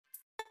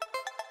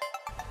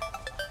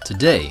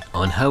Today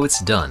on How It's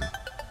Done,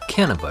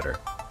 Cannabutter.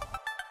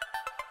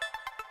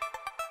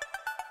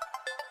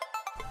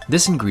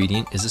 This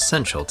ingredient is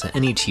essential to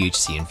any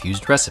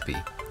THC-infused recipe,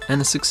 and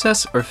the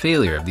success or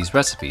failure of these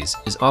recipes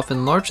is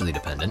often largely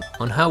dependent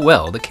on how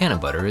well the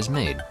cannabutter is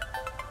made.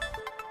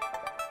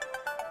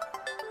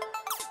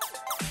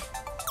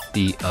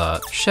 The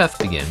chef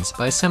begins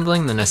by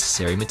assembling the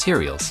necessary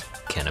materials: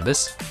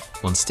 cannabis,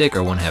 1 stick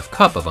or 1/2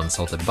 cup of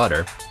unsalted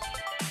butter,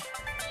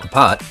 a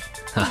pot,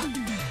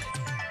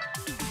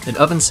 an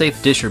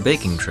oven-safe dish or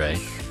baking tray,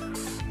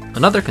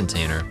 another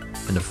container,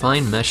 and a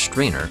fine mesh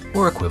strainer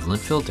or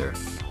equivalent filter.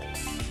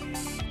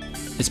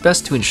 It's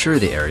best to ensure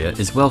the area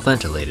is well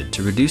ventilated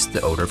to reduce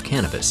the odor of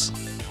cannabis,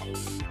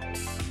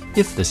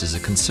 if this is a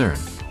concern.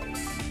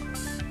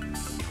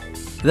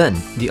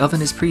 Then, the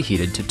oven is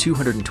preheated to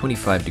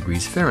 225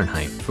 degrees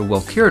Fahrenheit for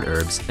well-cured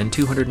herbs and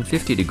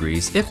 250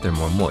 degrees if they're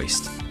more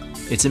moist.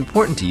 It's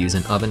important to use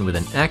an oven with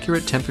an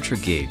accurate temperature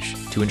gauge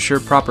to ensure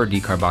proper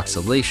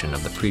decarboxylation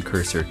of the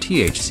precursor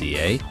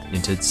THCA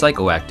into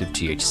psychoactive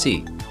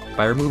THC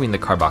by removing the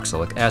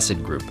carboxylic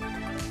acid group.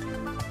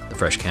 The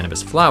fresh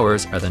cannabis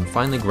flowers are then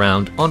finely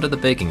ground onto the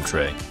baking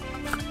tray,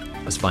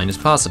 as fine as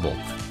possible,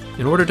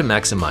 in order to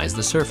maximize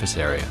the surface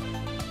area.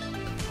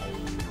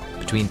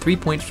 Between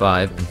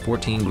 3.5 and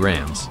 14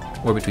 grams,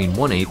 or between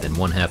 1/8 and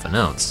 1/2 an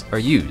ounce, are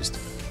used,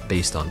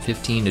 based on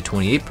 15 to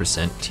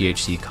 28%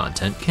 THC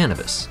content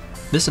cannabis.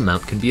 This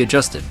amount can be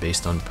adjusted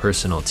based on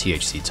personal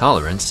THC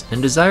tolerance and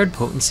desired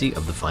potency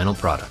of the final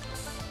product.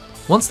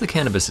 Once the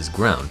cannabis is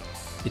ground,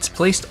 it's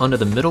placed onto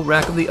the middle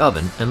rack of the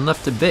oven and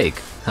left to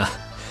bake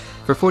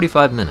for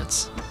 45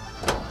 minutes.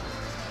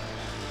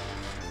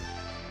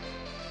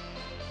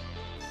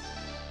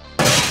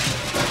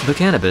 The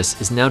cannabis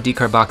is now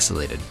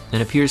decarboxylated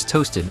and appears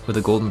toasted with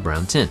a golden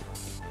brown tint.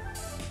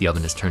 The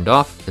oven is turned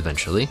off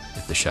eventually,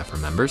 if the chef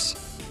remembers.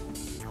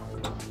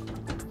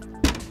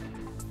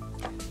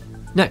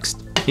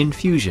 Next,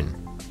 infusion.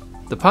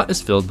 The pot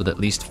is filled with at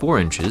least 4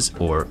 inches,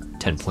 or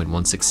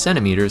 10.16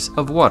 centimeters,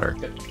 of water,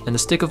 and a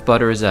stick of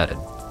butter is added.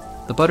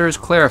 The butter is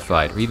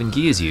clarified, or even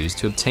ghee is used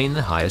to obtain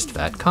the highest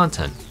fat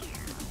content.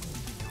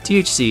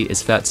 THC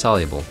is fat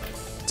soluble,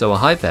 so a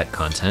high fat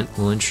content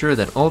will ensure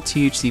that all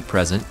THC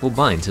present will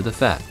bind to the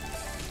fat.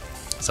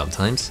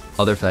 Sometimes,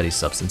 other fatty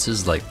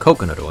substances like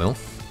coconut oil,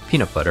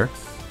 peanut butter,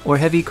 or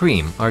heavy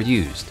cream are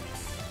used.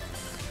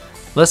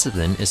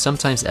 Lecithin is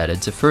sometimes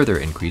added to further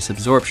increase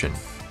absorption.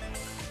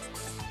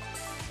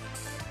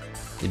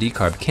 The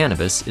decarb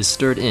cannabis is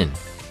stirred in,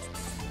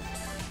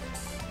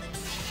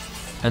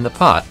 and the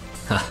pot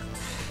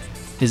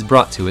is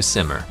brought to a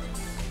simmer.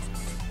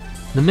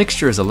 The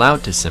mixture is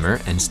allowed to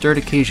simmer and stirred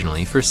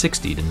occasionally for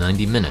 60 to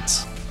 90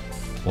 minutes.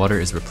 Water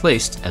is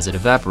replaced as it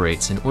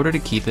evaporates in order to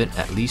keep it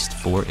at least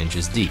 4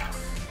 inches deep.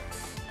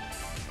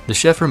 The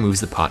chef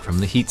removes the pot from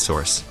the heat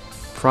source,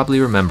 probably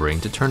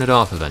remembering to turn it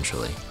off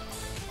eventually.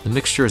 The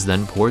mixture is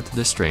then poured through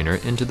the strainer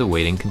into the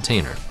waiting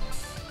container.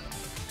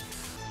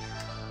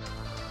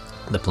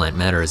 The plant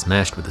matter is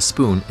mashed with a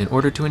spoon in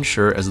order to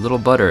ensure as little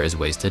butter is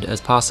wasted as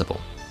possible.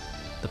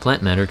 The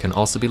plant matter can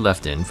also be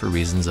left in for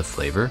reasons of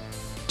flavor,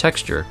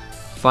 texture,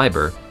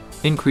 fiber,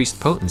 increased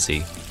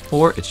potency,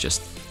 or it's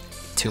just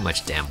too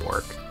much damn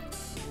work.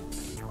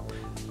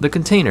 The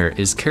container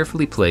is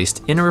carefully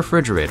placed in a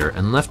refrigerator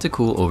and left to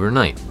cool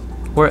overnight,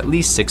 or at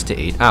least 6 to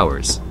 8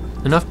 hours.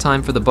 Enough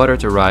time for the butter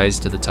to rise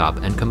to the top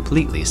and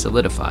completely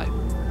solidify.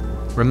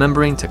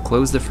 Remembering to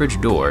close the fridge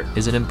door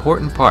is an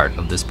important part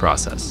of this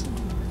process.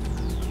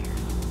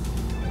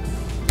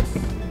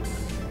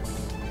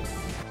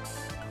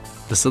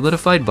 The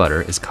solidified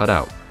butter is cut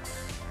out.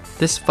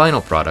 This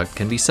final product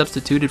can be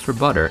substituted for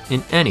butter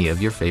in any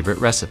of your favorite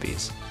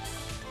recipes.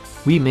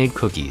 We made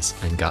cookies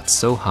and got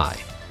so high.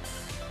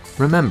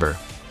 Remember,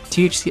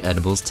 THC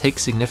edibles take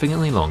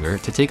significantly longer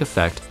to take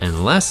effect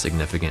and last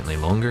significantly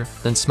longer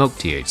than smoked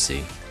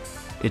THC.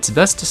 It's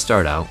best to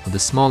start out with a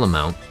small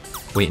amount,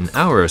 wait an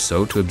hour or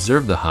so to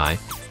observe the high,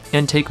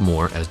 and take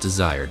more as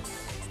desired.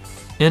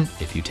 And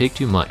if you take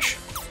too much,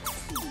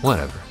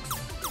 whatever.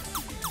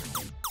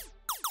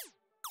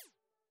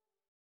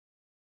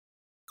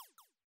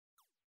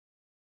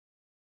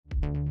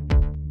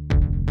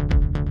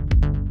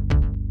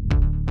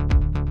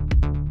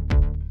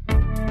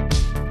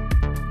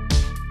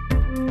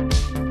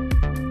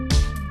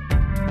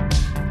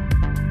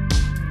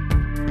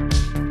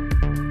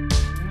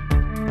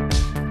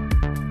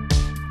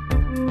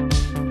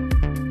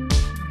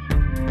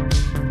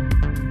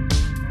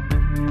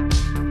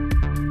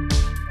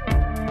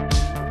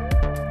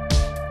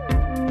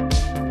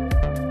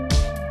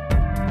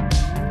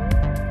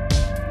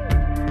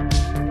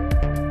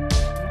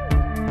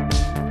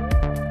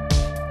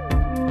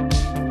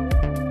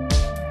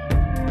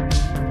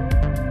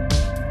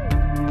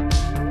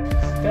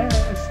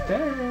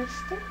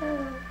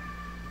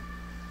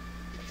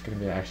 It's gonna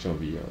be an actual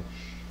video.